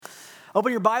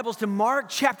Open your Bibles to Mark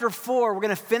chapter 4. We're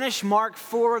going to finish Mark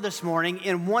 4 this morning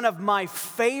in one of my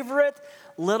favorite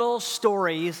little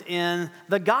stories in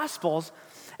the Gospels,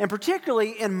 and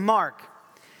particularly in Mark.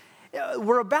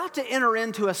 We're about to enter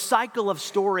into a cycle of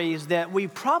stories that we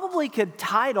probably could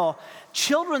title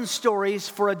Children's Stories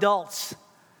for Adults.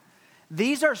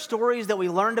 These are stories that we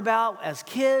learned about as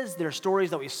kids. They're stories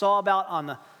that we saw about on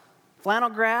the flannel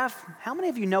graph. How many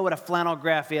of you know what a flannel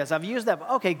graph is? I've used that.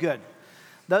 Okay, good.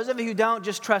 Those of you who don't,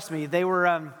 just trust me. They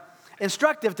were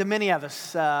instructive to many of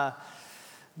us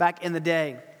back in the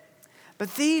day.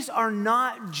 But these are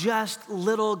not just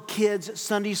little kids'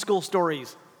 Sunday school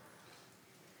stories.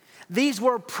 These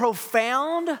were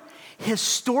profound,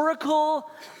 historical,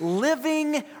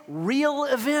 living, real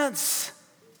events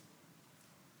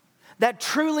that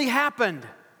truly happened.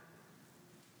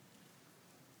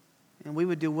 And we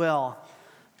would do well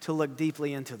to look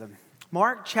deeply into them.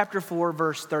 Mark chapter 4,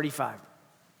 verse 35.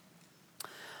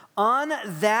 On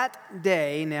that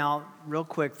day, now real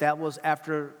quick, that was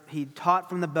after he taught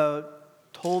from the boat,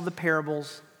 told the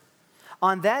parables.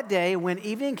 On that day, when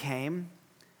evening came,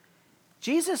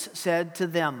 Jesus said to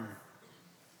them,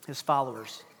 his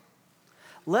followers,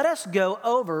 "Let us go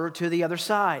over to the other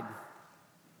side."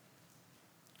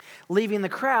 Leaving the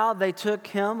crowd, they took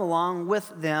him along with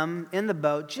them in the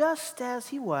boat, just as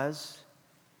he was,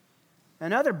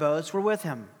 and other boats were with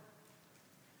him.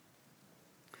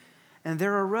 And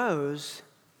there arose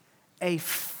a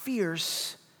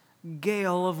fierce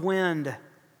gale of wind.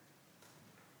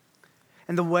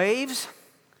 And the waves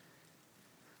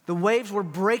were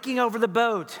breaking over the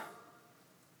boat.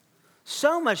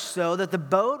 So much so that the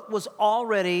boat was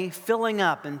already filling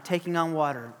up and taking on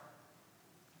water.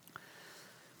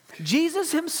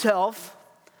 Jesus himself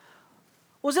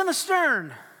was in the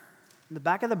stern, in the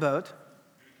back of the boat,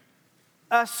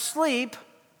 asleep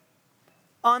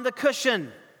on the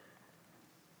cushion.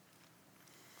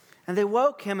 And they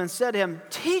woke him and said to him,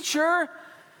 "Teacher,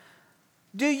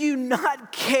 do you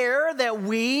not care that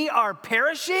we are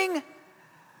perishing?"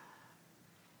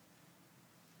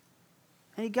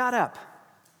 And he got up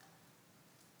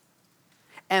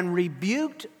and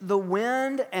rebuked the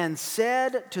wind and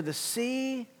said to the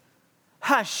sea,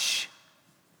 "Hush,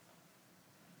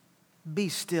 be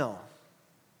still."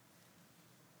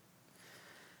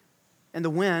 And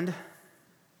the wind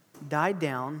died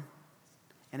down,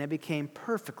 and it became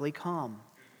perfectly calm.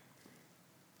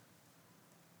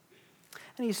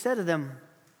 And he said to them,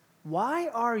 "Why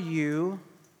are you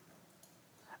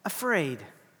afraid?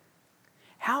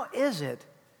 How is it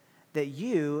that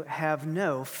you have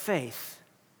no faith?"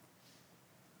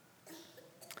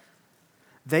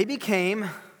 They became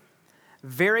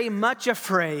very much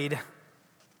afraid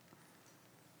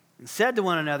and said to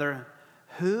one another,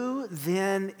 "Who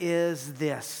then is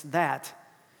this, that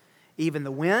even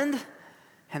the wind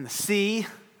and the sea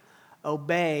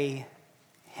obey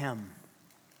him?"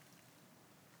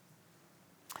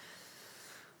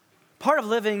 Part of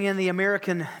living in the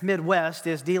American Midwest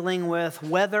is dealing with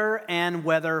weather and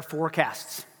weather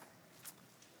forecasts.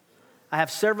 I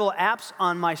have several apps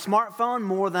on my smartphone,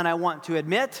 more than I want to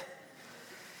admit.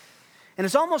 And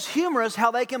it's almost humorous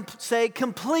how they can say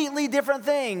completely different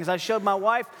things. I showed my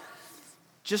wife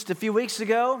just a few weeks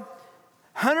ago,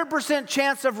 100%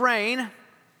 chance of rain,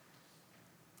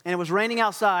 and it was raining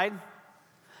outside.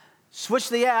 Switch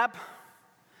the app,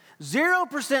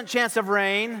 0% chance of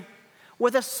rain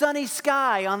with a sunny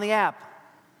sky on the app.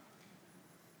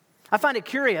 I find it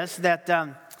curious that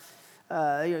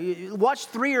you watch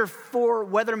 3 or 4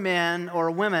 weathermen or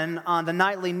women on the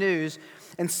nightly news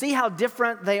and see how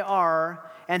different they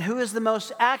are and who is the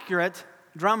most accurate,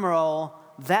 drum roll,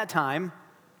 that time.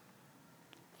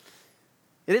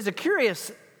 It is a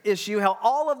curious issue how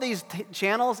all of these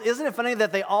channels, isn't it funny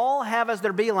that they all have as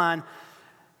their beeline,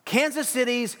 Kansas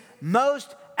City's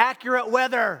most accurate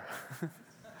weather?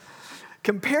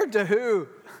 Compared to who?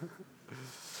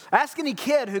 Ask any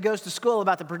kid who goes to school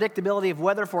about the predictability of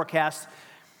weather forecasts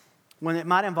when it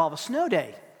might involve a snow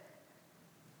day.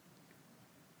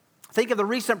 Think of the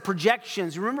recent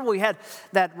projections. Remember we had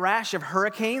that rash of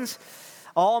hurricanes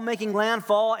all making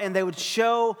landfall, and they would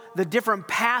show the different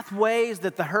pathways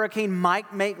that the hurricane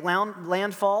might make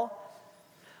landfall.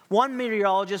 One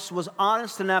meteorologist was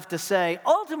honest enough to say,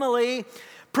 ultimately,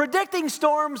 predicting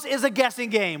storms is a guessing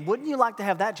game. Wouldn't you like to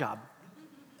have that job?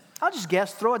 I'll just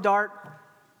guess, throw a dart.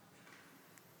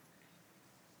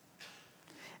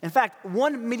 In fact,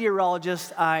 one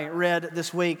meteorologist I read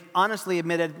this week honestly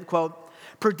admitted, quote,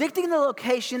 "Predicting the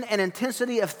location and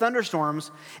intensity of thunderstorms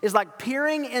is like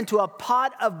peering into a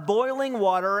pot of boiling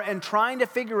water and trying to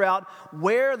figure out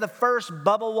where the first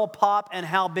bubble will pop and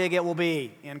how big it will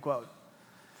be," end quote.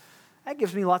 That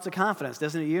gives me lots of confidence,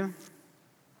 doesn't it you?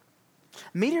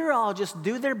 Meteorologists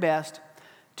do their best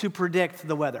to predict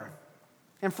the weather.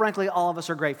 And frankly, all of us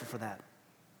are grateful for that.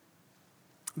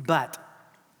 But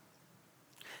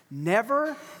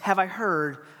never have I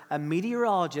heard a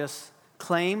meteorologist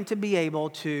claim to be able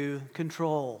to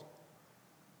control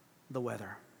the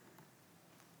weather.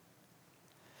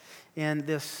 In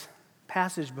this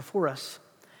passage before us,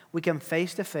 we come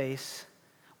face to face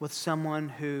with someone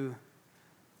who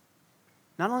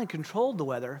not only controlled the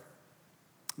weather,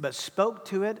 but spoke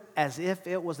to it as if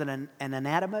it was an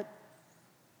inanimate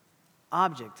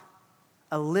object,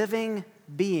 a living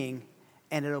being,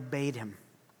 and it obeyed him.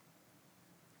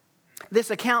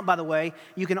 This account, by the way,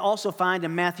 you can also find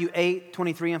in Matthew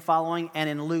 8:23 and following, and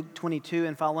in Luke 22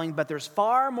 and following, but there's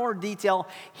far more detail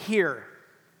here.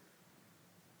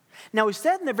 Now, we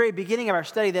said in the very beginning of our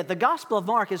study that the Gospel of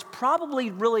Mark is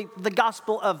probably really the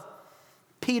Gospel of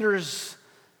Peter's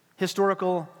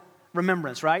historical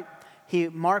remembrance, right?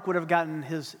 Mark would have gotten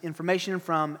his information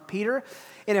from Peter,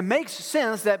 and it makes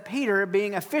sense that Peter,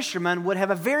 being a fisherman, would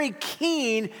have a very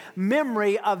keen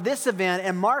memory of this event,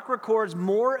 and Mark records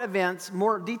more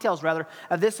details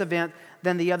of this event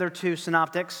than the other two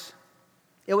synoptics.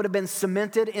 It would have been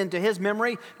cemented into his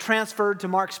memory, transferred to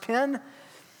Mark's pen.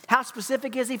 How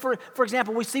specific is he? For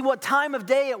example, we see what time of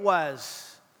day it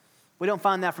was. We don't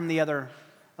find that from the other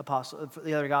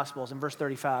Gospels in verse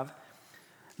 35.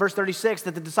 Verse 36,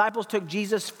 that the disciples took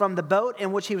Jesus from the boat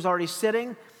in which he was already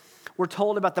sitting. We're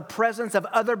told about the presence of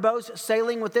other boats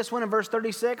sailing with this one in verse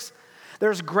 36.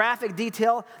 There's graphic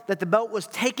detail that the boat was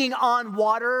taking on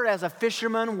water as a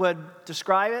fisherman would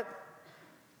describe it.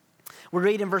 We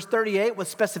read in verse 38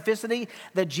 with specificity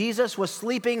that Jesus was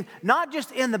sleeping not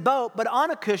just in the boat, but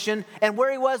on a cushion and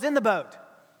where he was in the boat.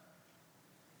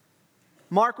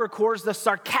 Mark records the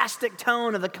sarcastic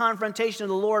tone of the confrontation of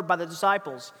the Lord by the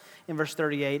disciples in verse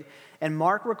 38, and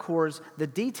Mark records the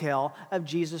detail of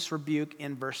Jesus' rebuke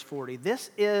in verse 40.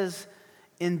 This is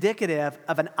indicative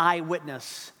of an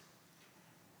eyewitness,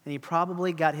 and he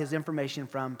probably got his information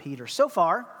from Peter. So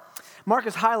far, Mark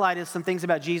has highlighted some things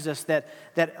about Jesus that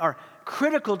are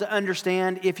critical to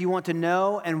understand if you want to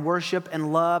know and worship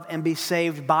and love and be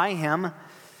saved by him.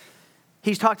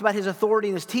 He's talked about his authority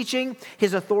in his teaching,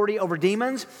 his authority over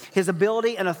demons, his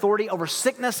ability and authority over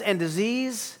sickness and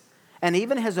disease, and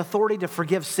even his authority to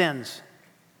forgive sins.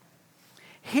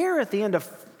 Here at the end of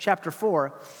chapter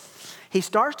 4, he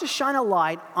starts to shine a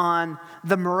light on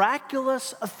the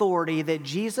miraculous authority that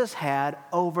Jesus had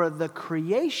over the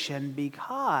creation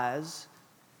because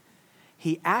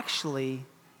he actually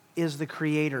is the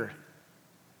creator.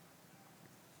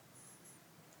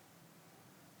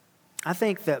 I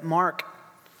think that Mark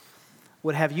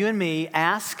would have you and me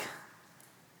ask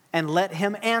and let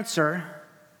him answer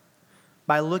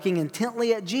by looking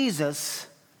intently at Jesus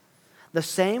the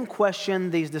same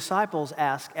question these disciples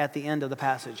ask at the end of the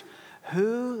passage.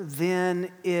 Who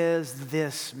then is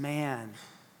this man?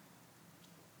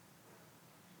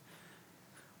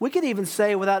 We could even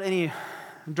say without any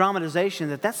dramatization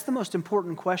that that's the most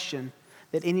important question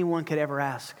that anyone could ever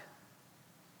ask.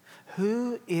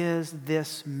 Who is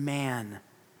this man,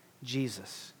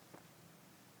 Jesus?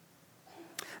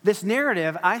 This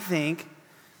narrative, I think,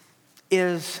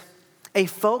 is a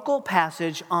focal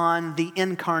passage on the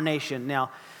incarnation.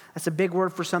 Now, that's a big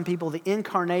word for some people. The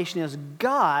incarnation is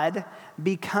God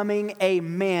becoming a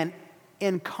man,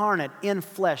 incarnate, in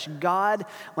flesh. God,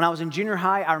 when I was in junior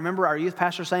high, I remember our youth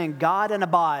pastor saying, God and a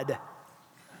bod.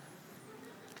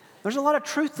 There's a lot of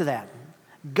truth to that.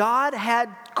 God had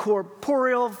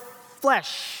corporeal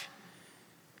flesh.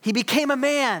 He became a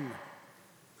man,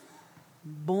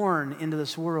 born into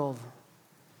this world.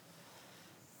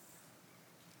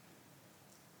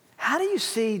 How do you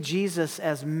see Jesus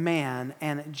as man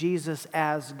and Jesus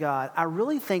as God? I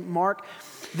really think, Mark,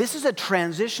 this is a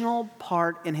transitional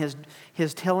part in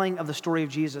his telling of the story of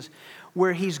Jesus,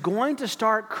 where he's going to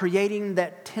start creating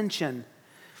that tension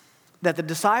that the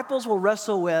disciples will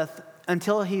wrestle with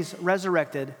until he's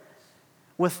resurrected,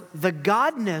 with the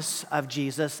godness of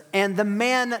Jesus and the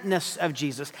manness of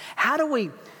Jesus. How do we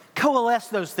coalesce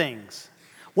those things?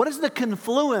 What is the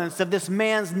confluence of this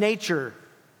man's natures?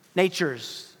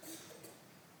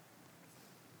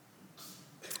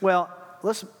 Well,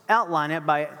 let's outline it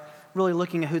by really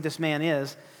looking at who this man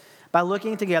is, by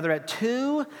looking together at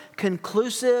two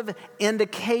conclusive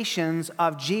indications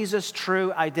of Jesus'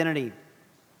 true identity.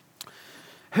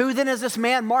 Who then is this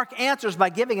man? Mark answers by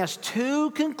giving us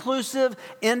two conclusive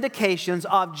indications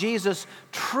of Jesus'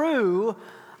 true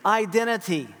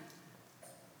identity.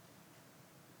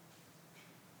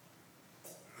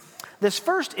 This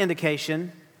first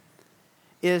indication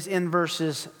is in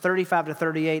verses 35 to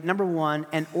 38. Number one,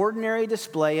 an ordinary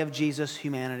display of Jesus'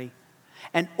 humanity.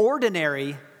 An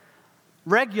ordinary,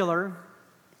 regular,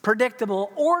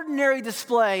 predictable, ordinary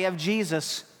display of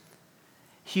Jesus'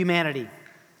 humanity.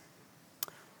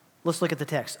 Let's look at the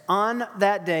text. On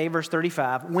that day, verse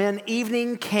 35, when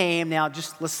evening came, now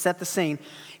just let's set the scene.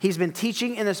 He's been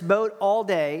teaching in this boat all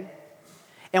day,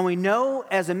 and we know,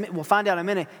 we'll find out in a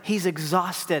minute, he's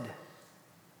exhausted.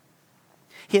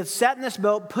 He had sat in this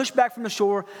boat, pushed back from the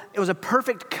shore. It was a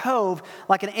perfect cove,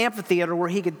 like an amphitheater, where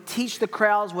he could teach the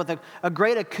crowds with a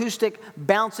great acoustic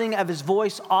bouncing of his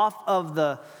voice off of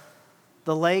the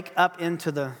lake up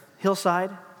into the hillside.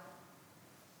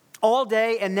 All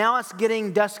day, and now it's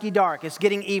getting dusky dark. It's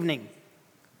getting evening.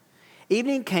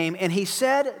 Evening came, and he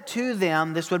said to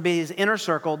them, this would be his inner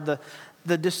circle,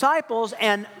 the disciples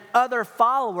and other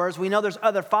followers. We know there's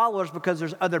other followers because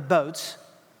there's other boats.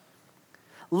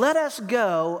 Let us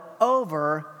go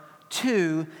over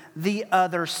to the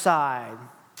other side.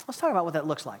 Let's talk about what that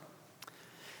looks like.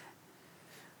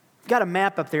 Got a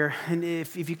map up there, and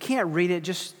if you can't read it,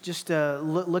 just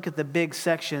look at the big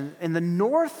section. In the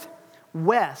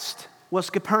northwest was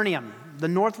Capernaum, the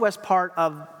northwest part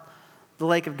of the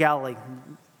Lake of Galilee,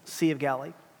 Sea of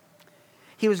Galilee.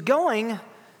 He was going,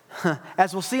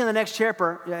 as we'll see in the next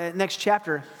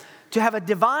chapter, to have a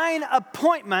divine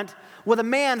appointment with a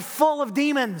man full of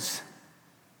demons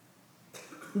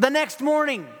the next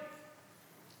morning.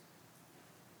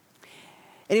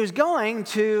 And he was going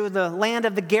to the land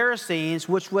of the Gerasenes,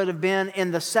 which would have been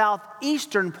in the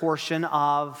southeastern portion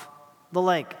of the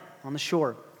lake, on the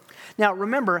shore. Now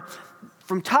remember,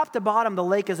 from top to bottom, the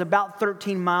lake is about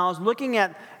 13 miles. Looking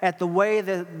at the way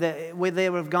the way they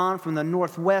would have gone from the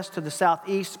northwest to the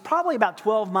southeast, probably about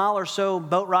 12 mile or so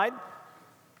boat ride.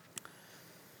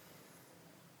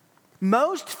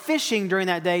 Most fishing during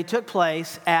that day took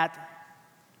place at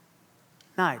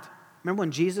night. Remember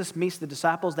when Jesus meets the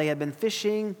disciples, they had been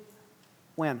fishing,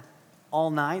 when? All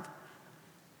night.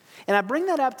 And I bring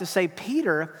that up to say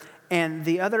Peter and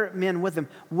the other men with him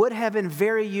would have been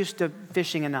very used to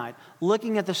fishing at night,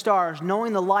 looking at the stars,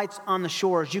 knowing the lights on the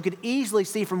shores. You could easily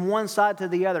see from one side to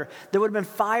the other. There would have been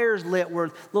fires lit where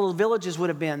little villages would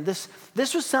have been. This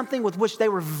was something with which they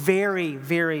were very,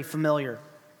 very familiar.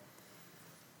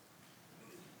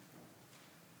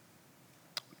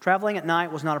 Traveling at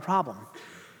night was not a problem.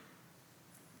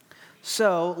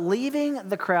 So, leaving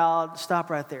the crowd, stop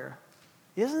right there.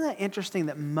 Isn't that interesting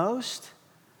that most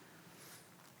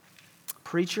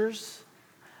preachers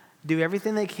do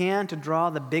everything they can to draw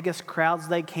the biggest crowds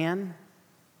they can?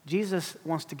 Jesus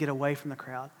wants to get away from the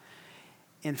crowd.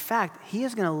 In fact, he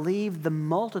is going to leave the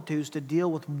multitudes to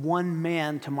deal with one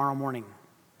man tomorrow morning.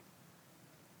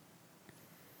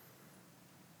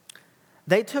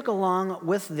 They took along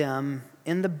with them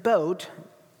in the boat,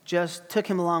 took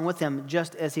him along with them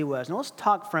just as he was. Now let's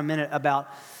talk for a minute about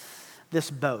this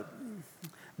boat.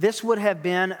 This would have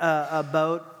been a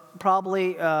boat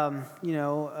probably, 25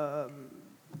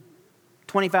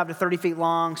 to 30 feet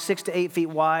long, 6 to 8 feet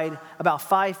wide, about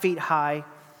 5 feet high.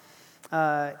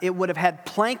 It would have had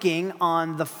planking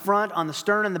on the front, on the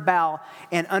stern and the bow,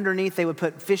 and underneath they would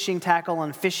put fishing tackle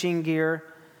and fishing gear.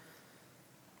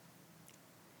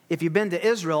 If you've been to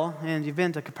Israel and you've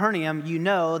been to Capernaum, you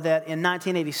know that in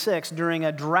 1986, during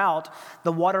a drought,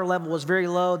 the water level was very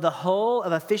low. The hull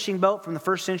of a fishing boat from the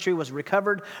first century was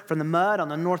recovered from the mud on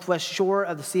the northwest shore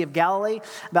of the Sea of Galilee,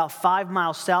 about 5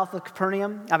 miles south of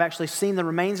Capernaum. I've actually seen the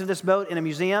remains of this boat in a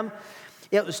museum.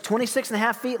 It was 26 and a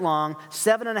half feet long,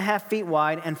 7 and a half feet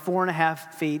wide, and 4 and a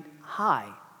half feet high.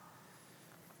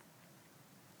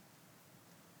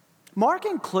 Mark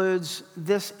includes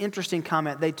this interesting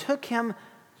comment. They took him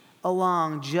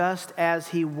along just as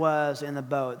he was in the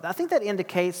boat. I think that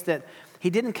indicates that he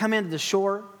didn't come into the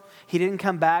shore. He didn't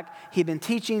come back. He'd been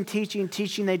teaching.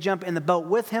 They jump in the boat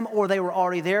with him, or they were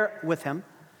already there with him,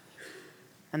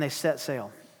 and they set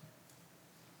sail.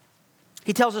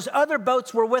 He tells us other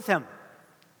boats were with him.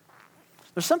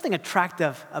 There's something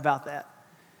attractive about that.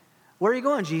 Where are you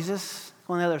going, Jesus?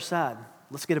 Go on the other side.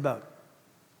 Let's get a boat.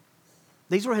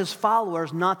 These were his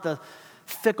followers, not the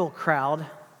fickle crowd.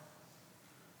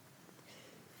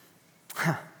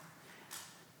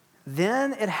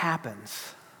 Then it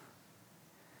happens.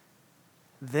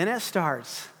 Then it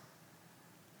starts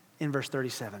in verse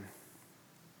 37.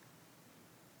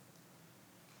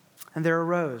 And there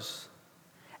arose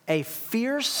a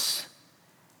fierce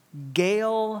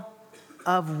gale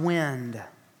of wind.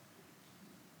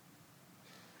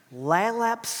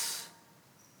 Lalaps,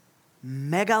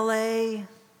 megale,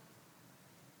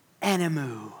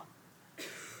 animu.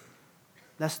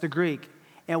 That's the Greek.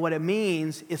 And what it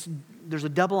means is there's a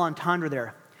double entendre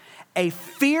there. A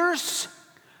fierce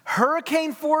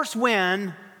hurricane force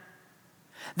wind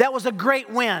that was a great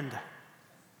wind.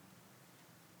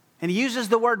 And he uses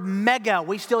the word mega.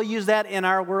 We still use that in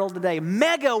our world today.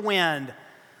 Mega wind.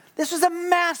 This was a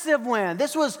massive wind.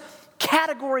 This was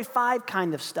Category 5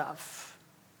 kind of stuff.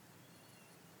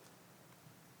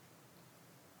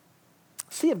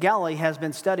 Sea of Galilee has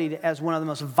been studied as one of the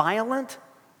most violent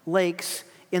lakes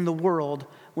in the world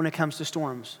when it comes to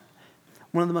storms.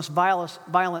 One of the most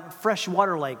violent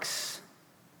freshwater lakes.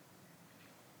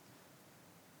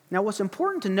 Now, what's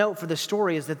important to note for this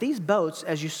story is that these boats,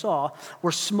 as you saw,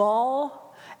 were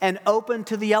small and open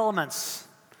to the elements.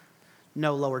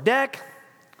 No lower deck,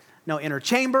 no inner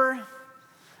chamber,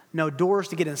 no doors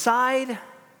to get inside.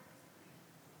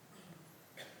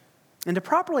 And to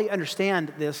properly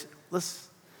understand this, let's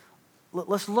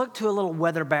look to a little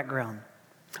weather background.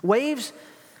 Waves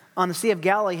on the Sea of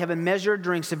Galilee have been measured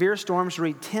during severe storms to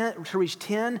reach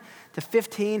 10 to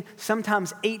 15,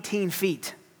 sometimes 18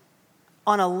 feet.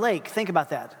 On a lake, think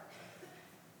about that.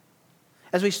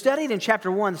 As we studied in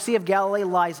chapter 1, the Sea of Galilee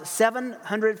lies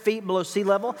 700 feet below sea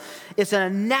level. It's in a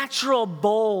natural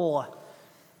bowl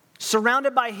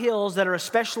surrounded by hills that are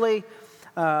especially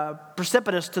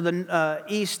precipitous to the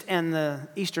east and the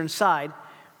eastern side.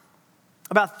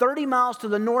 About 30 miles to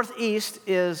the northeast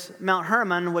is Mount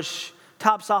Hermon, which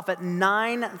tops off at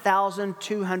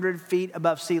 9,200 feet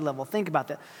above sea level. Think about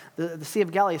that. The Sea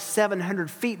of Galilee is 700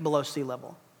 feet below sea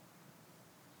level.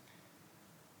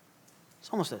 It's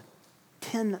almost a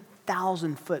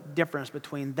 10,000 foot difference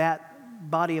between that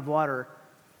body of water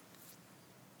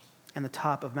and the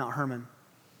top of Mount Hermon.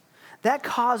 That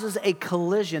causes a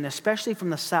collision, especially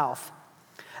from the south,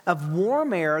 of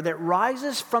warm air that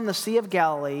rises from the Sea of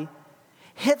Galilee,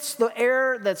 hits the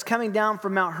air that's coming down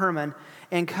from Mount Hermon,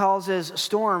 and causes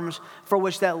storms for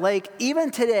which that lake, even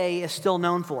today, is still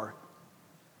known for.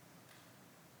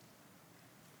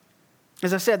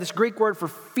 As I said, this Greek word for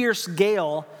fierce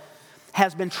gale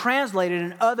has been translated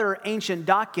in other ancient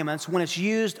documents when it's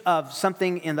used of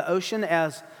something in the ocean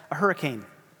as a hurricane.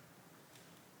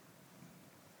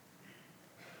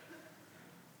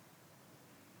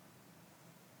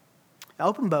 An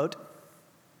open boat,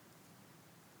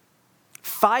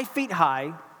 5 feet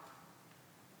high,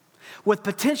 with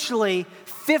potentially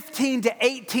 15 to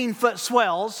 18 foot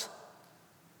swells.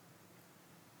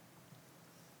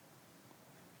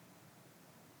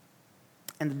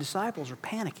 And the disciples are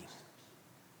panicking.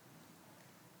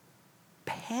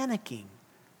 Panicking.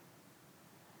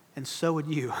 And so would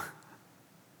you.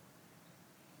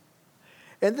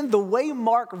 And then the way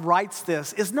Mark writes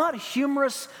this is not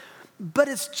humorous, but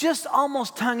it's just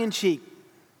almost tongue-in-cheek.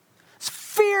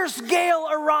 Fierce gale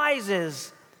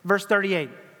arises. Verse 38.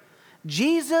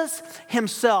 Jesus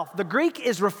himself, the Greek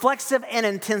is reflexive and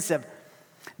intensive.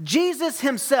 Jesus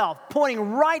himself,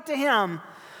 pointing right to him,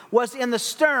 was in the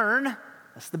stern,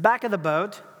 that's the back of the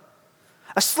boat,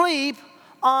 asleep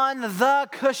on the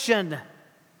cushion.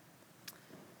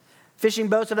 Fishing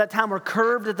boats of that time were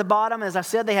curved at the bottom. As I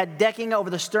said, they had decking over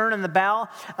the stern and the bow,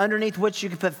 underneath which you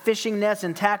could put fishing nets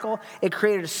and tackle. It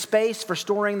created a space for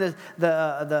storing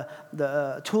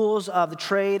the tools of the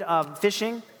trade of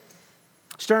fishing.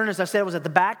 Stern, as I said, was at the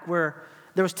back where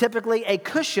there was typically a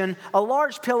cushion, a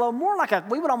large pillow, more like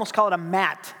we would almost call it a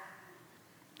mat,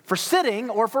 for sitting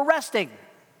or for resting.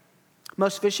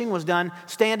 Most fishing was done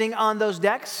standing on those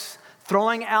decks,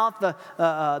 throwing out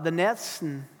the nets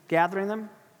and gathering them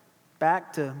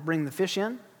back to bring the fish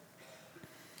in.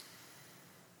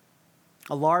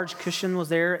 A large cushion was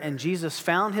there, and Jesus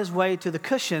found his way to the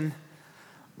cushion,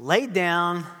 laid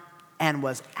down, and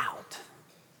was out.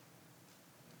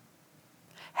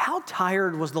 How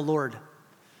tired was the Lord?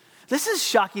 This is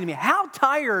shocking to me. How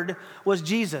tired was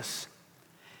Jesus?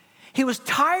 He was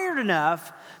tired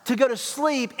enough to go to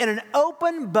sleep in an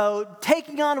open boat,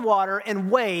 taking on water and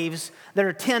waves that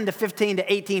are 10 to 15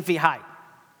 to 18 feet high.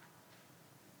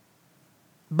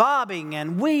 Bobbing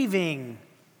and weaving.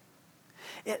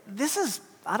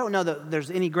 I don't know that there's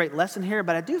any great lesson here,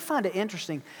 but I do find it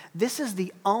interesting. This is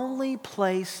the only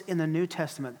place in the New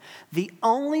Testament, the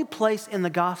only place in the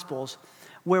Gospels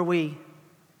where we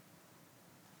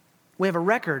have a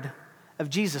record of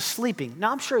Jesus sleeping.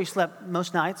 Now, I'm sure he slept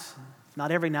most nights,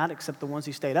 not every night except the ones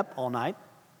he stayed up all night.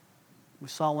 We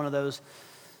saw one of those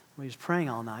where he was praying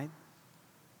all night.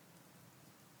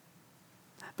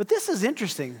 But this is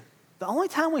interesting. The only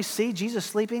time we see Jesus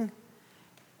sleeping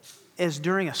is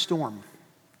during a storm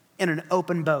in an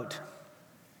open boat.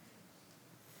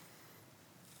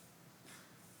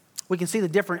 We can see the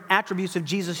different attributes of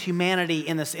Jesus' humanity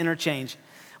in this interchange.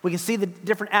 We can see the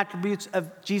different attributes of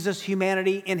Jesus'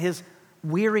 humanity in his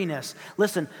weariness.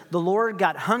 Listen, the Lord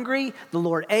got hungry, the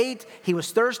Lord ate, he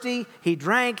was thirsty, he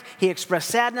drank, he expressed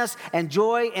sadness and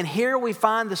joy, and here we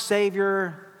find the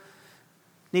Savior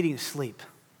needing to sleep.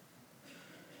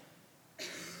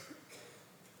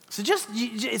 So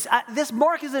this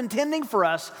Mark is intending for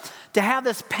us to have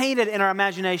this painted in our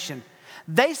imagination.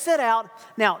 They set out,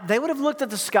 now they would have looked at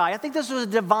the sky. I think this was a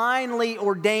divinely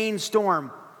ordained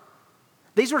storm.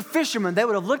 These were fishermen. They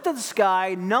would have looked at the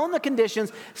sky, known the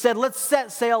conditions, said, let's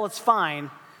set sail, it's fine.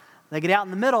 They get out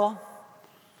in the middle,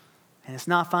 and it's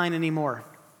not fine anymore.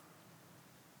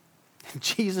 And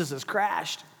Jesus has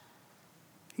crashed.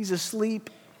 He's asleep.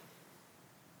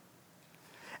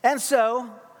 And so,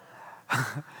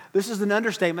 this is an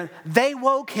understatement, they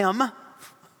woke him,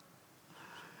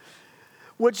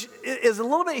 which is a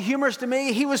little bit humorous to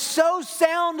me. He was so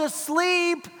sound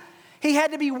asleep, he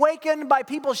had to be wakened by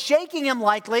people shaking him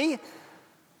likely.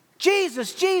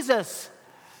 Jesus, Jesus.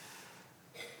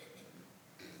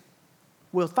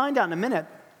 We'll find out in a minute.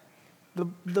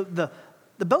 The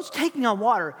boat's taking on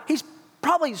water. He's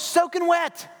probably soaking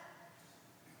wet.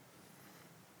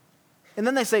 And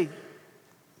then they say,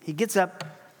 he gets up,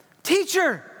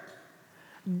 teacher,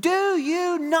 do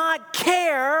you not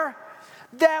care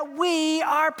that we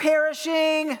are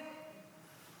perishing?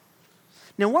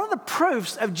 Now, one of the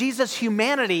proofs of Jesus'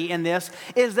 humanity in this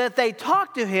is that they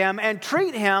talk to him and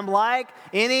treat him like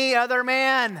any other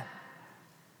man.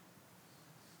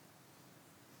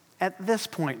 At this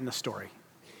point in the story,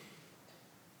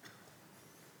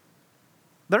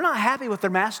 they're not happy with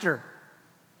their master.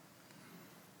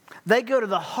 They go to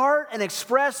the heart and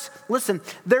express, listen,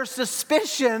 their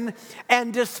suspicion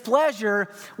and displeasure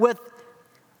with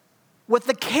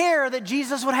the care that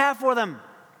Jesus would have for them.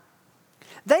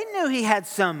 They knew he had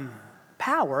some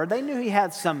power. They knew he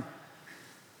had some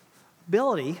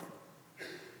ability.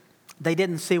 They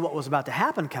didn't see what was about to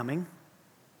happen coming.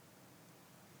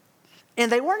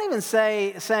 And they weren't even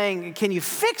saying, can you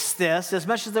fix this, as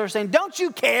much as they were saying, don't you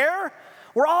care?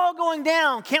 We're all going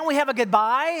down. Can't we have a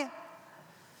goodbye?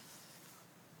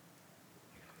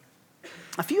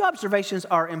 A few observations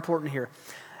are important here.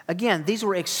 Again, these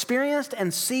were experienced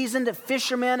and seasoned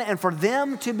fishermen, and for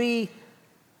them to be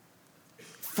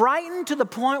frightened to the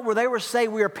point where they were saying,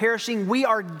 we are perishing, we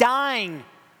are dying.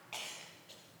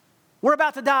 We're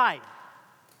about to die.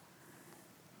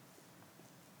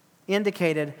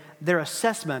 Indicated their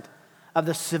assessment of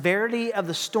the severity of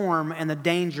the storm and the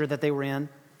danger that they were in.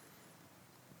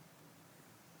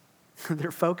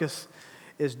 Their focus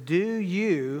is, do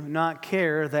you not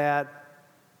care that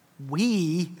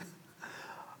we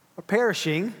are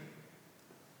perishing?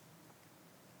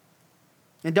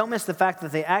 And don't miss the fact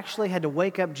that they actually had to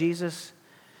wake up Jesus,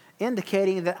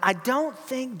 indicating that I don't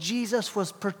think Jesus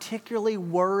was particularly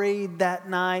worried that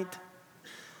night.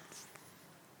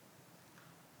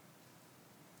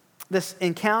 This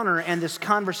encounter and this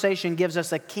conversation gives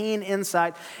us a keen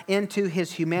insight into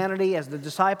his humanity as the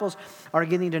disciples are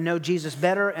getting to know Jesus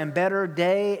better and better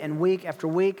day and week after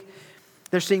week.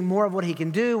 They're seeing more of what he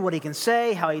can do, what he can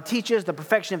say, how he teaches, the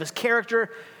perfection of his character.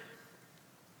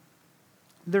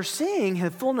 They're seeing the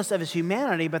fullness of his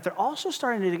humanity, but they're also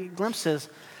starting to get glimpses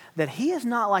that he is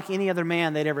not like any other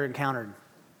man they'd ever encountered.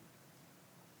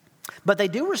 But they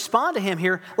do respond to him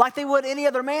here like they would any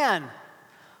other man.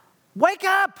 Wake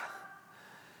up!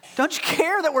 Don't you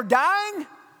care that we're dying?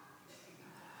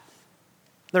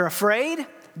 They're afraid,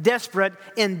 desperate,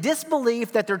 in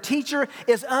disbelief that their teacher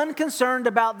is unconcerned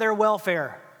about their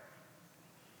welfare.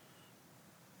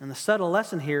 And the subtle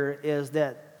lesson here is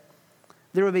that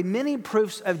there will be many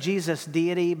proofs of Jesus'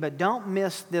 deity, but don't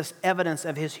miss this evidence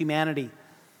of his humanity.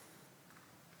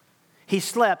 He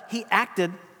slept, he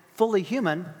acted fully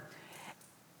human,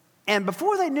 and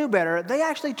before they knew better, they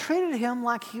actually treated him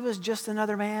like he was just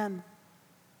another man.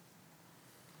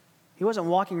 He wasn't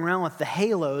walking around with the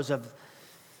halos of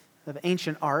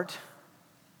ancient art.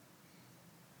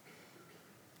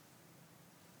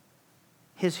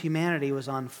 His humanity was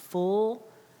on full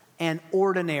and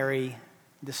ordinary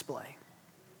display.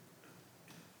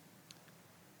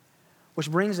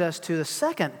 Which brings us to the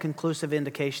second conclusive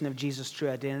indication of Jesus' true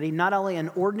identity. Not only an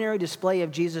ordinary display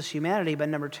of Jesus' humanity, but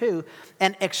number two,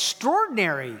 an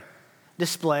extraordinary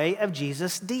display of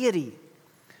Jesus' deity.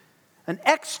 An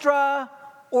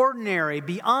extraordinary,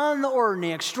 beyond the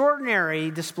ordinary, extraordinary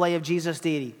display of Jesus'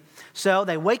 deity. So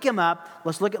they wake him up.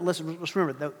 Let's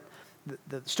remember,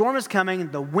 the storm is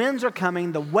coming, the winds are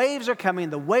coming, the waves are coming,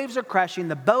 the waves are crashing,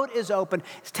 the boat is open,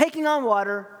 it's taking on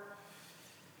water.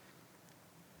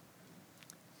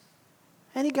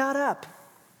 And he got up.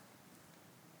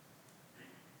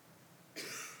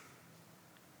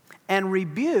 and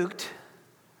rebuked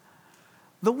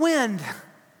the wind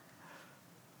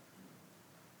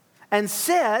and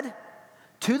said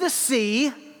to the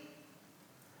sea,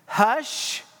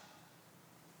 hush,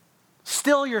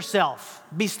 still yourself,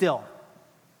 be still.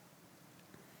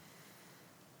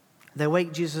 They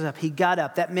wake Jesus up. He got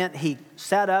up. That meant he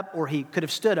sat up, or he could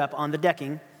have stood up on the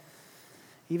decking.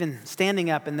 Even standing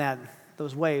up in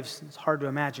those waves, it's hard to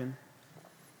imagine.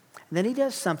 And then he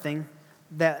does something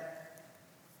that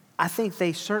I think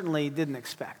they certainly didn't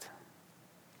expect.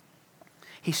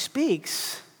 He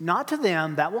speaks, not to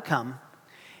them, that will come.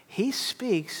 He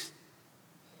speaks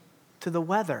to the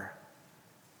weather.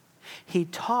 He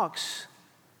talks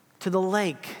to the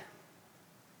lake.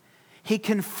 He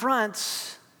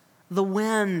confronts the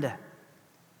wind.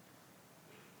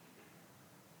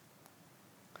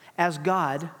 As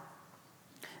God,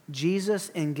 Jesus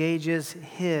engages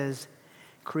his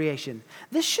creation.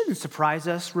 This shouldn't surprise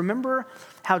us. Remember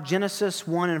how Genesis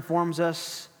 1 informs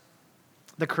us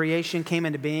the creation came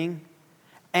into being?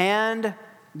 And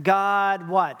God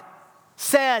what?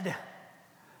 Said.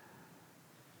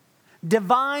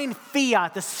 Divine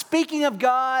fiat, the speaking of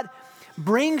God,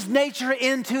 brings nature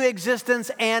into existence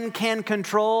and can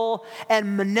control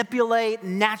and manipulate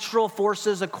natural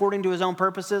forces according to his own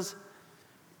purposes.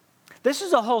 This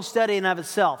is a whole study in of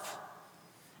itself.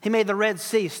 He made the Red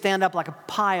Sea stand up like a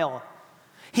pile.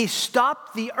 He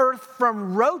stopped the earth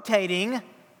from rotating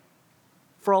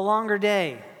for a longer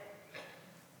day.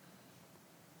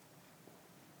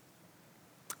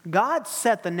 God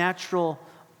set the natural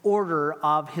order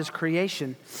of his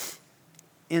creation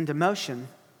into motion,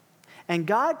 and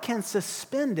God can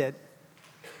suspend it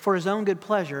for his own good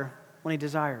pleasure when he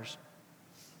desires.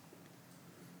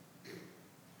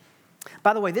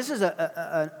 By the way, this is I'm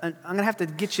going to have to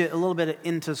get you a little bit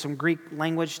into some Greek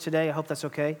language today. I hope that's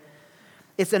okay.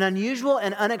 It's an unusual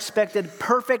and unexpected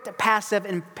perfect passive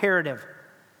imperative.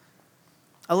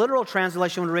 A literal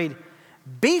translation would read,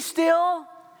 be still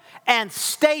and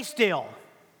stay still.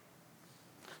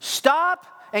 Stop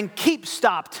and keep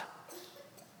stopped.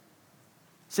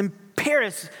 It's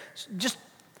imperative. Just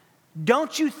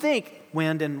don't you think,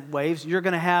 wind and waves, you're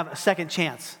going to have a second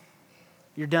chance.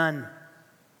 You're done.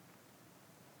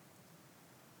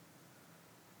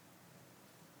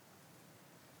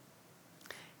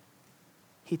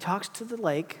 He talks to the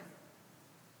lake,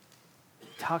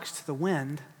 talks to the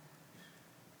wind,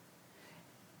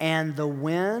 and the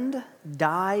wind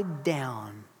died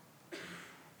down,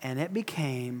 and it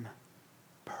became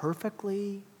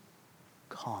perfectly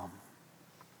calm.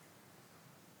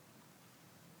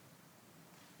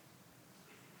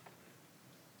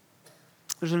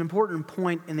 There's an important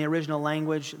point in the original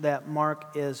language that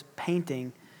Mark is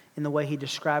painting in the way he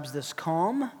describes this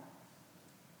calm.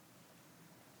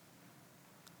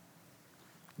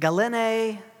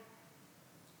 Galene,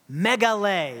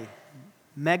 megale.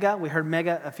 Mega, we heard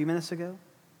mega a few minutes ago.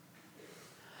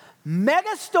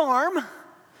 Mega storm,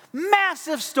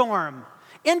 massive storm,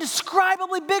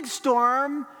 indescribably big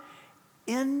storm,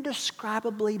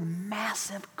 indescribably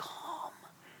massive calm.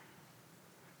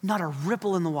 Not a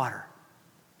ripple in the water.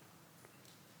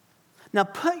 Now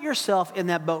put yourself in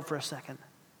that boat for a second.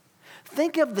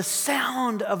 Think of the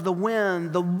sound of the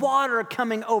wind, the water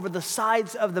coming over the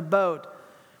sides of the boat.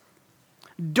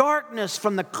 Darkness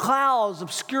from the clouds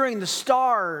obscuring the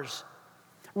stars.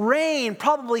 Rain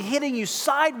probably hitting you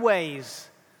sideways.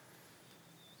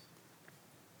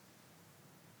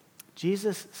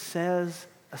 Jesus says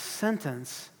a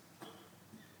sentence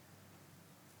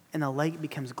and the lake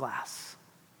becomes glass.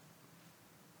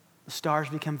 The stars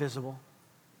become visible.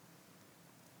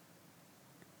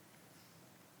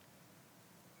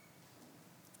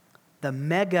 The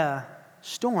mega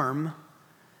storm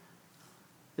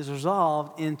is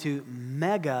resolved into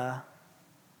mega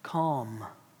calm.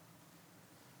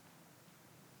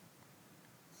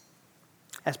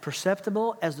 As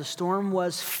perceptible as the storm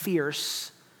was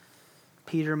fierce,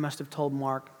 Peter must have told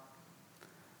Mark,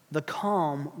 the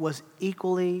calm was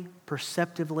equally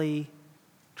perceptively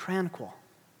tranquil.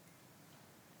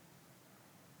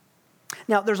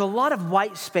 Now, there's a lot of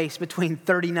white space between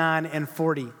 39 and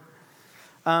 40.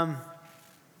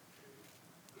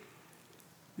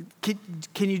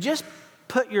 Can you just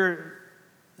put your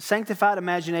sanctified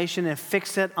imagination and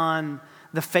fix it on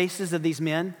the faces of these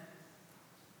men?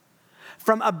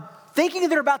 From thinking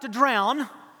they're about to drown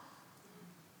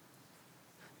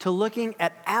to looking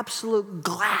at absolute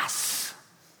glass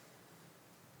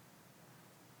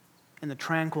in the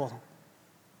tranquil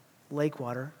lake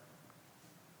water.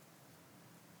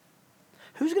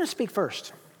 Who's going to speak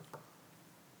first?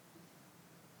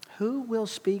 Who will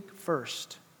speak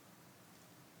first?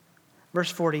 Verse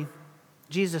 40,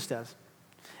 Jesus does.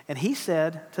 And he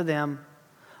said to them,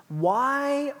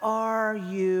 "Why are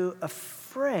you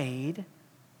afraid?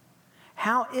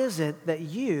 How is it that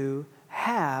you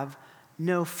have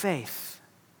no faith?"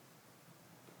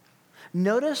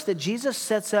 Notice that Jesus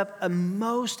sets up a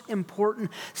most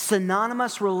important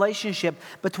synonymous relationship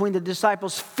between the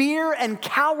disciples' fear and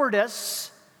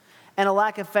cowardice and a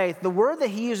lack of faith. The word that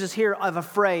he uses here of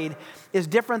afraid is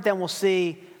different than we'll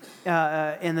see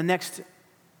in the next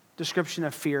description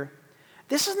of fear.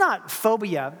 This is not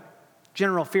phobia,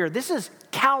 general fear. This is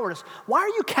cowardice. Why are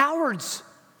you cowards?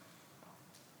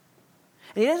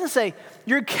 And he doesn't say,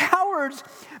 you're cowards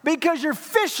because you're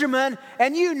fishermen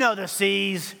and you know the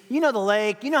seas, you know the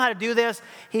lake, you know how to do this.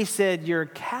 He said, your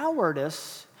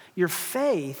cowardice, your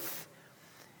faith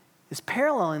is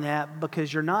paralleling that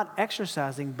because you're not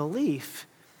exercising belief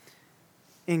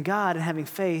in God and having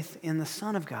faith in the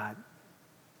Son of God.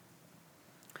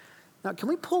 Now, can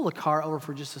we pull the car over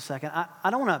for just a second? I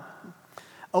don't want to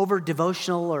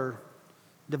over-devotional or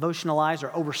devotionalize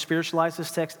or over-spiritualize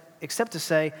this text, except to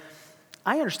say,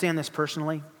 I understand this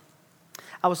personally.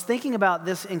 I was thinking about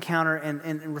this encounter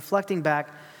and reflecting back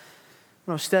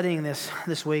when I was studying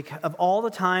this week of all the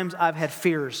times I've had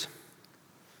fears.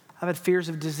 I've had fears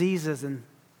of diseases and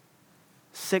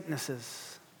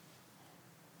sicknesses.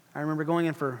 I remember going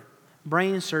in for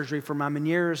brain surgery for my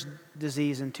Meniere's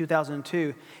disease in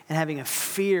 2002 and having a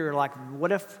fear like,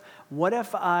 what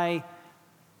if I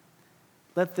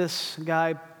let this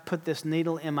guy put this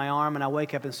needle in my arm and I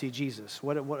wake up and see Jesus?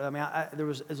 It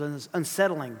was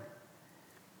unsettling.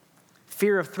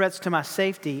 Fear of threats to my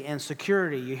safety and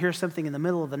security. You hear something in the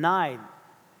middle of the night.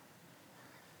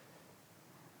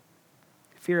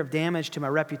 Fear of damage to my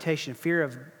reputation. Fear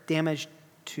of damage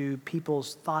to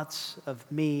people's thoughts of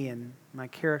me and my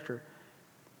character.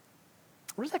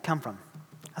 Where does that come from?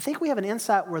 I think we have an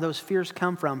insight where those fears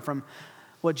come from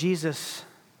what Jesus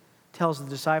tells the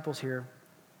disciples here.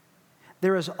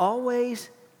 There is always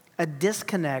a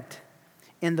disconnect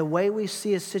in the way we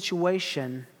see a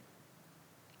situation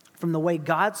from the way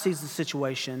God sees the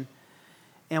situation,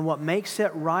 and what makes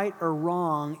it right or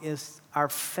wrong is our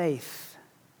faith.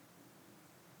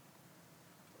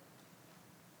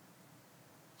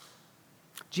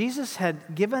 Jesus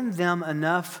had given them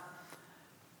enough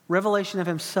revelation of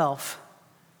himself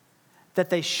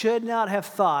that they should not have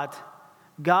thought,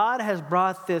 God has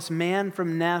brought this man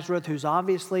from Nazareth who's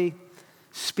obviously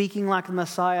speaking like the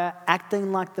Messiah,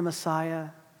 acting like the Messiah,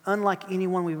 unlike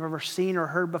anyone we've ever seen or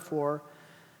heard before,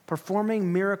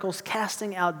 performing miracles,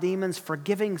 casting out demons,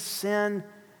 forgiving sin.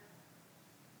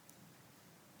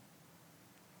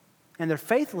 And their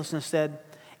faithlessness said,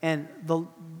 and the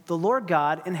Lord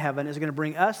God in heaven is going to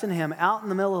bring us and him out in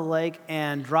the middle of the lake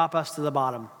and drop us to the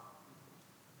bottom.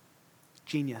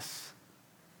 Genius.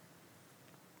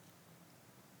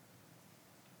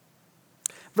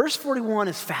 Verse 41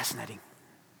 is fascinating.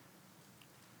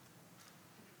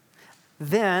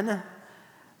 Then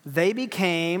they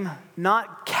became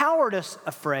not cowardice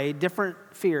afraid, different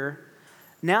fear.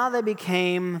 Now they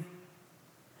became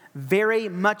very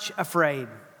much afraid.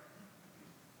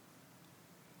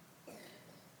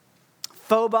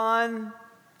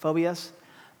 Phobias,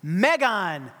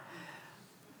 megon,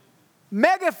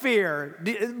 mega fear.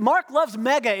 Mark loves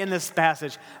mega in this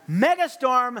passage. Mega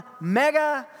storm,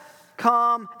 mega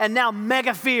calm, and now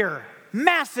mega fear,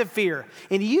 massive fear.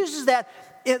 And he uses that.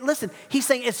 Listen, he's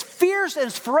saying as fierce,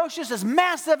 as ferocious, as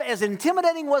massive, as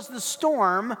intimidating was the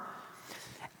storm,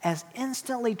 as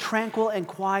instantly tranquil and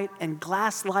quiet and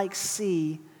glass-like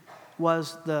sea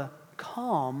was the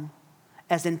calm,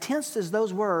 as intense as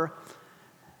those were,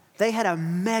 they had a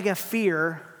mega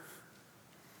fear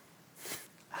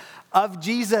of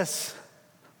Jesus.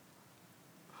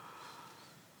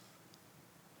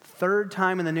 Third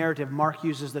time in the narrative, Mark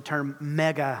uses the term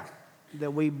mega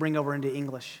that we bring over into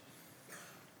English.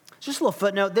 Just a little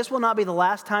footnote, this will not be the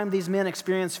last time these men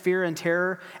experience fear and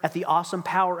terror at the awesome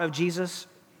power of Jesus.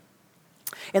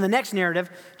 In the next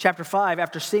narrative, chapter 5,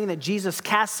 after seeing that Jesus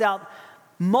casts out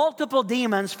multiple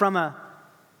demons from a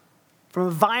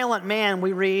violent man,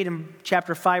 we read in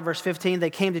chapter 5, verse 15, they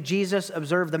came to Jesus,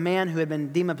 observed the man who had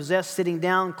been demon-possessed sitting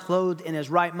down, clothed in his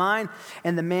right mind,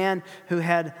 and the man who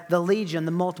had the legion,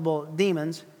 the multiple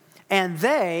demons. And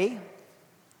they,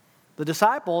 the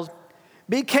disciples,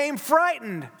 became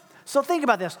frightened. So think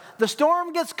about this. The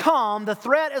storm gets calm, the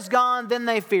threat is gone, then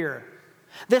they fear.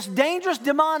 This dangerous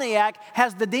demoniac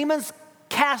has the demons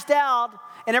cast out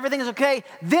and everything is okay,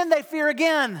 then they fear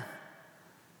again.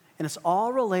 And it's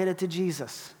all related to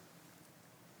Jesus.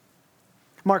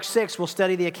 Mark 6, we'll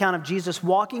study the account of Jesus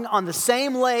walking on the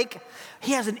same lake.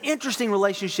 He has an interesting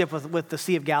relationship with the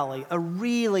Sea of Galilee, a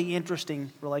really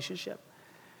interesting relationship.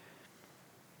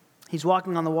 He's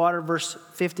walking on the water, verse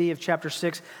 50 of chapter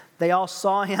 6. They all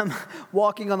saw him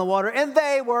walking on the water, and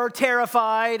they were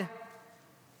terrified.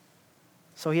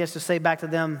 So he has to say back to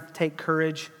them, take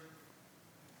courage.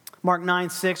 Mark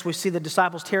 9:6, we see the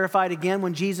disciples terrified again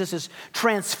when Jesus is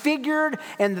transfigured,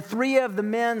 and the three of the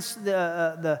men,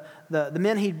 the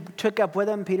men he took up with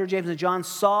him, Peter, James, and John,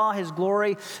 saw his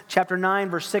glory. Chapter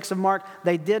 9, verse 6 of Mark,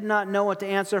 they did not know what to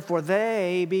answer, for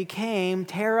they became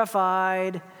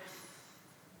terrified.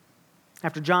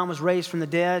 After John was raised from the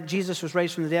dead, Jesus was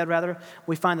raised from the dead, rather,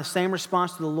 we find the same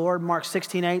response to the Lord. Mark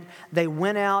 16:8, they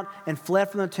went out and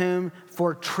fled from the tomb,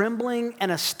 for trembling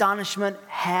and astonishment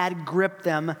had gripped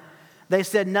them. They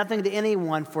said nothing to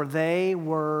anyone, for they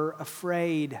were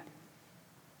afraid.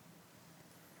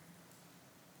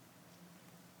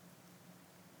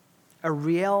 A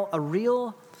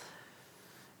real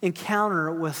encounter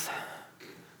with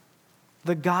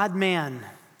the God-man,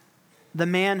 the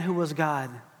man who was God,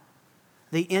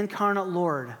 the incarnate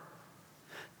Lord.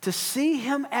 To see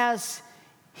him as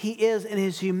he is in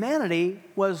his humanity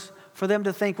was for them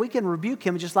to think we can rebuke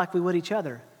him just like we would each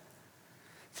other.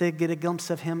 To get a glimpse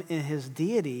of him in his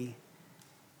deity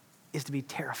is to be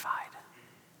terrified.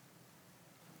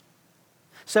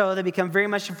 So they become very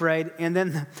much afraid, and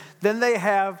then they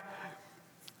have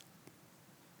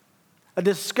a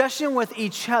discussion with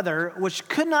each other, which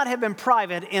could not have been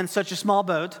private in such a small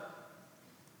boat.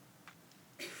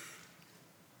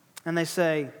 And they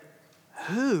say,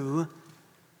 who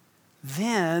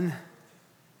then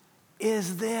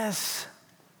is this?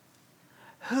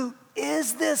 Who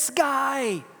is this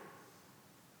guy?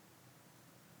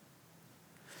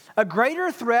 A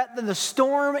greater threat than the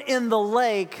storm in the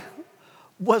lake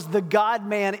was the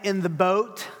God-man in the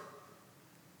boat.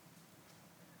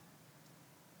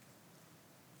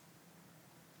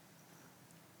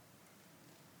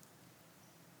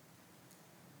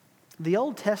 The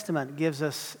Old Testament gives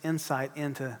us insight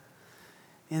into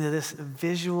this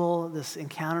visual, this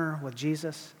encounter with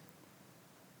Jesus.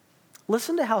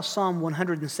 Listen to how Psalm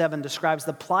 107 describes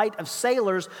the plight of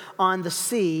sailors on the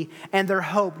sea and their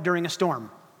hope during a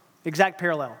storm. Exact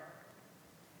parallel.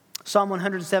 Psalm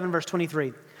 107, verse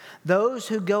 23. Those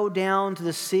who go down to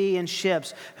the sea in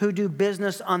ships, who do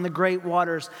business on the great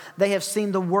waters, they have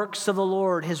seen the works of the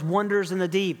Lord, his wonders in the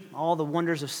deep, all the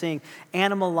wonders of seeing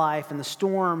animal life and the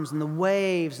storms and the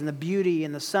waves and the beauty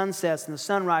and the sunsets and the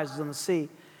sunrises on the sea.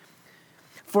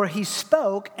 For he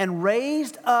spoke and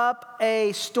raised up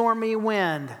a stormy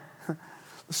wind.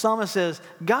 The psalmist says,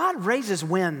 God raises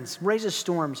winds, raises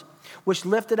storms, which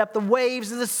lifted up the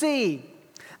waves of the sea.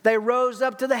 They rose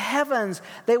up to the heavens.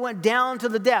 They went down to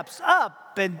the depths,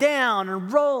 up and down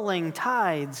and rolling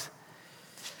tides.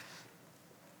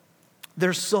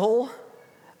 Their soul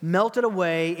melted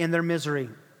away in their misery.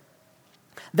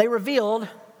 They reeled,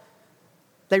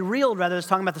 it's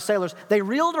talking about the sailors. They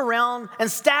reeled around and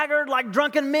staggered like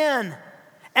drunken men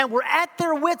and were at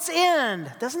their wits'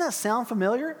 end. Doesn't that sound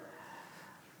familiar?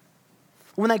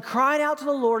 When they cried out to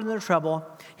the Lord in their trouble,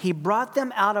 he brought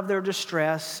them out of their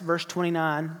distress. Verse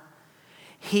 29,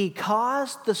 he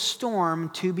caused the storm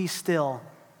to be still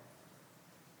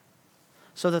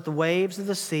so that the waves of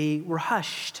the sea were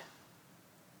hushed.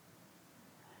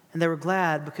 And they were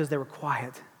glad because they were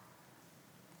quiet.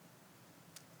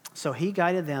 So he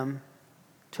guided them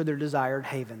to their desired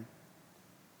haven.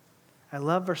 I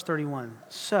love verse 31.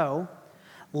 So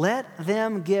let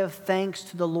them give thanks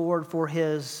to the Lord for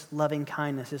his loving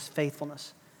kindness, his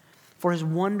faithfulness, for his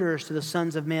wonders to the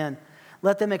sons of men.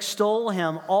 Let them extol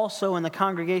him also in the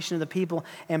congregation of the people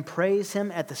and praise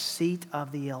him at the seat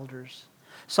of the elders.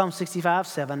 Psalm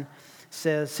 65:7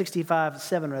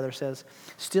 says,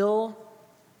 still,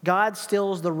 God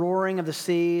stills the roaring of the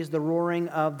seas, the roaring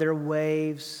of their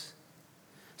waves.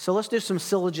 So let's do some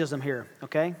syllogism here,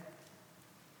 okay?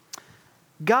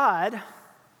 God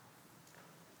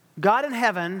in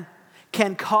heaven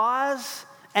can cause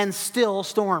and still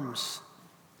storms.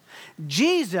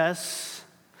 Jesus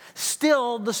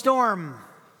stilled the storm.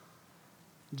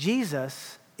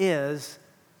 Jesus is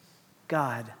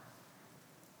God.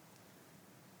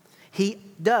 He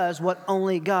does what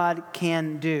only God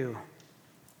can do.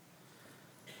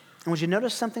 And would you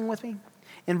notice something with me?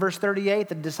 In verse 38,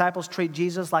 the disciples treat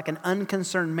Jesus like an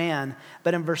unconcerned man,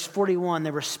 but in verse 41, they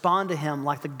respond to him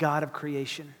like the God of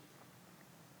creation.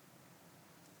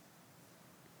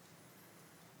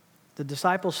 The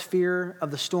disciples' fear of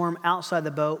the storm outside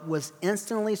the boat was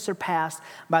instantly surpassed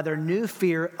by their new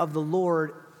fear of the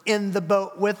Lord in the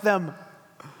boat with them.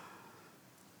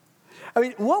 I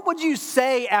mean, what would you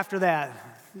say after that?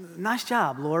 Nice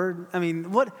job, Lord. I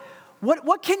mean, what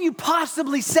can you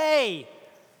possibly say?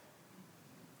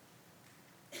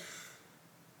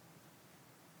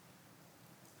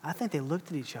 I think they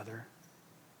looked at each other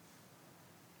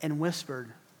and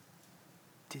whispered,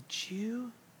 did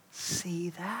you see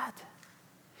that?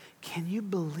 Can you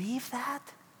believe that?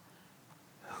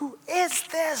 Who is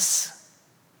this?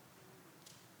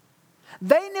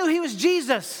 They knew he was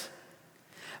Jesus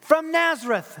from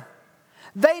Nazareth.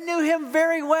 They knew him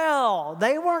very well.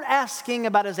 They weren't asking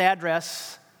about his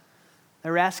address. They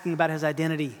were asking about his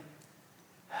identity.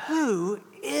 Who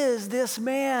is this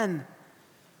man?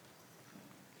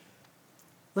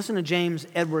 Listen to James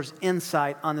Edwards'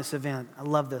 insight on this event. I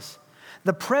love this.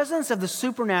 The presence of the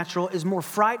supernatural is more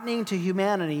frightening to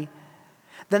humanity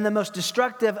than the most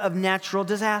destructive of natural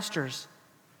disasters.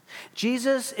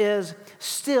 Jesus is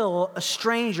still a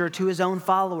stranger to his own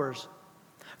followers,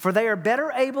 for they are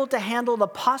better able to handle the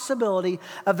possibility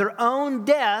of their own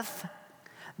death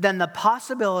than the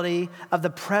possibility of the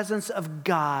presence of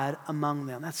God among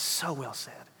them. That's so well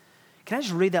said. Can I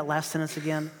just read that last sentence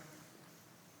again?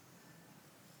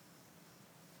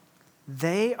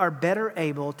 They are better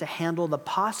able to handle the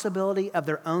possibility of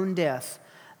their own death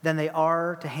than they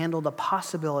are to handle the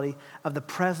possibility of the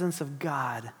presence of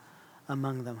God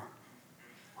among them.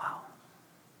 Wow.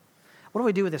 What do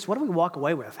we do with this? What do we walk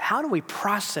away with? How do we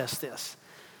process this?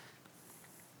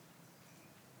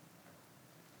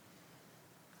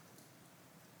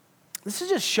 This is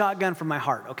just shotgun from my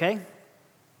heart, okay?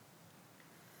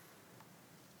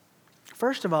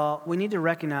 First of all, we need to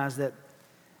recognize that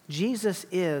Jesus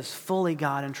is fully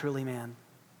God and truly man.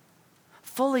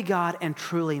 Fully God and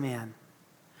truly man.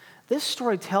 This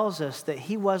story tells us that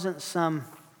he wasn't some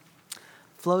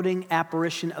floating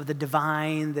apparition of the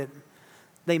divine that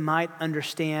they might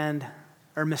understand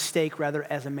or mistake rather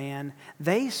as a man.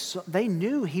 They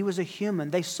knew he was a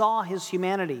human. They saw his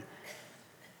humanity.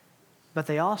 But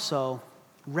they also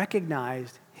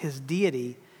recognized his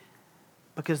deity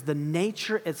because the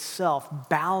nature itself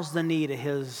bows the knee to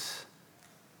his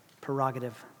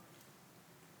prerogative.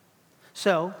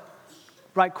 So,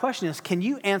 right question is, can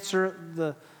you answer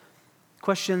the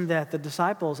question that the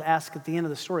disciples ask at the end of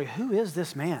the story? Who is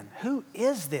this man? Who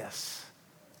is this?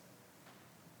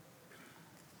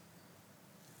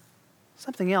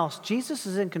 Something else, Jesus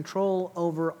is in control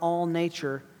over all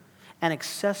nature and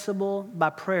accessible by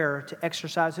prayer to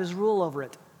exercise his rule over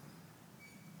it.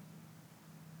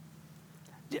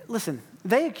 Listen,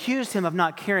 they accused him of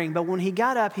not caring, but when he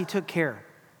got up, he took care.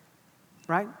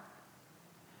 Right?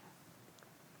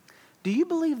 Do you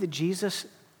believe that Jesus,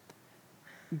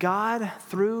 God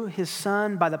through his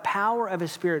Son, by the power of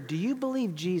his Spirit, do you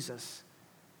believe Jesus,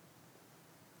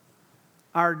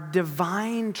 our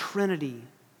divine Trinity,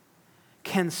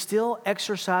 can still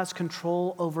exercise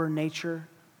control over nature?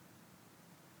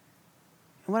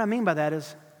 And what I mean by that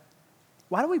is,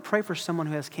 why do we pray for someone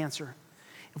who has cancer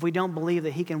if we don't believe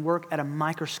that he can work at a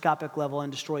microscopic level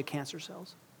and destroy cancer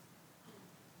cells?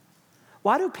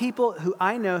 Why do people who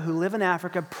I know who live in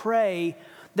Africa pray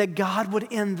that God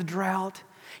would end the drought?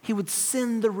 He would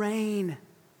send the rain.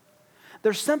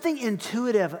 There's something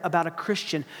intuitive about a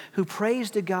Christian who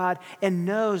prays to God and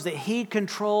knows that he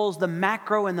controls the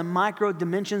macro and the micro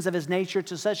dimensions of his nature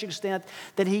to such extent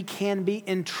that he can be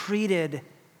entreated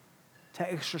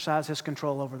to exercise his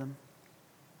control over them.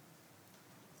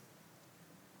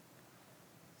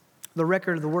 The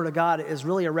record of the Word of God is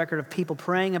really a record of people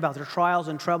praying about their trials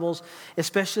and troubles,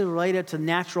 especially related to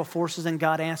natural forces and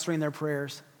God answering their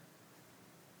prayers.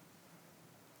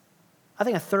 I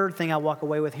think a third thing I walk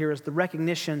away with here is the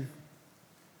recognition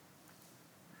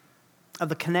of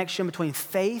the connection between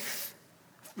fear,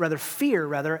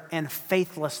 and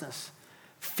faithlessness.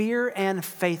 Fear and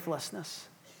faithlessness.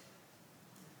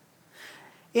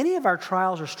 Any of our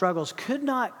trials or struggles, could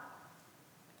not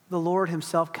the Lord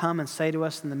himself come and say to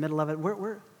us in the middle of it,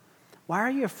 why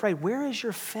are you afraid? Where is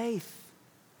your faith?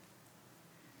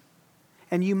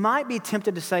 And you might be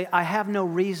tempted to say, I have no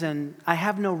reason,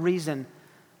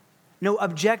 no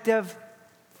objective,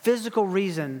 physical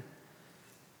reason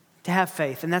to have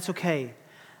faith. And that's okay,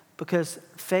 because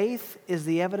faith is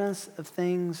the evidence of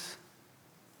things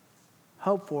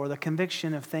hoped for, the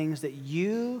conviction of things that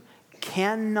you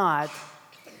cannot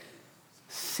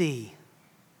see.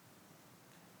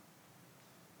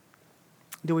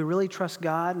 Do we really trust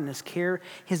God and his care,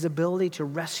 his ability to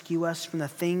rescue us from the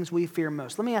things we fear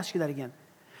most? Let me ask you that again.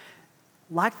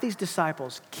 Like these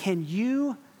disciples, can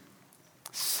you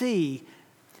see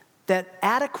that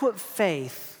adequate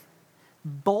faith,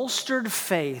 bolstered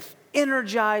faith,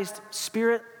 energized,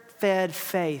 spirit-fed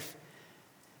faith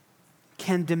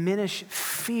can diminish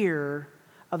fear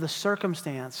of the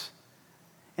circumstance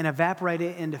and evaporate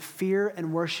it into fear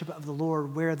and worship of the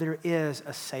Lord where there is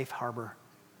a safe harbor.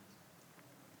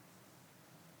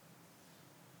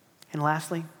 And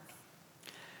lastly,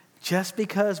 just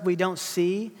because we don't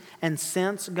see and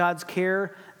sense God's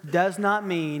care does not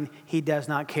mean he does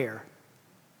not care.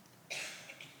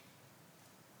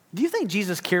 Do you think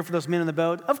Jesus cared for those men in the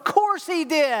boat? Of course he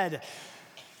did.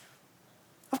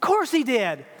 Of course he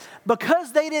did.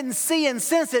 Because they didn't see and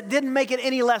sense it didn't make it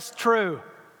any less true.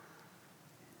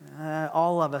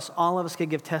 All of us could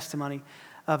give testimony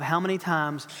of how many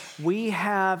times we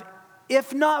have,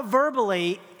 if not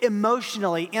verbally,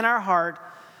 emotionally in our heart,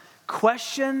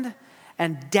 questioned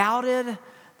and doubted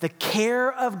the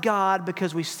care of God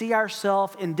because we see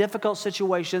ourselves in difficult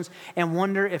situations and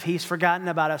wonder if he's forgotten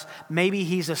about us. Maybe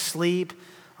he's asleep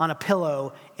on a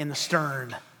pillow in the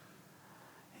stern.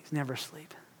 He's never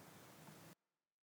asleep.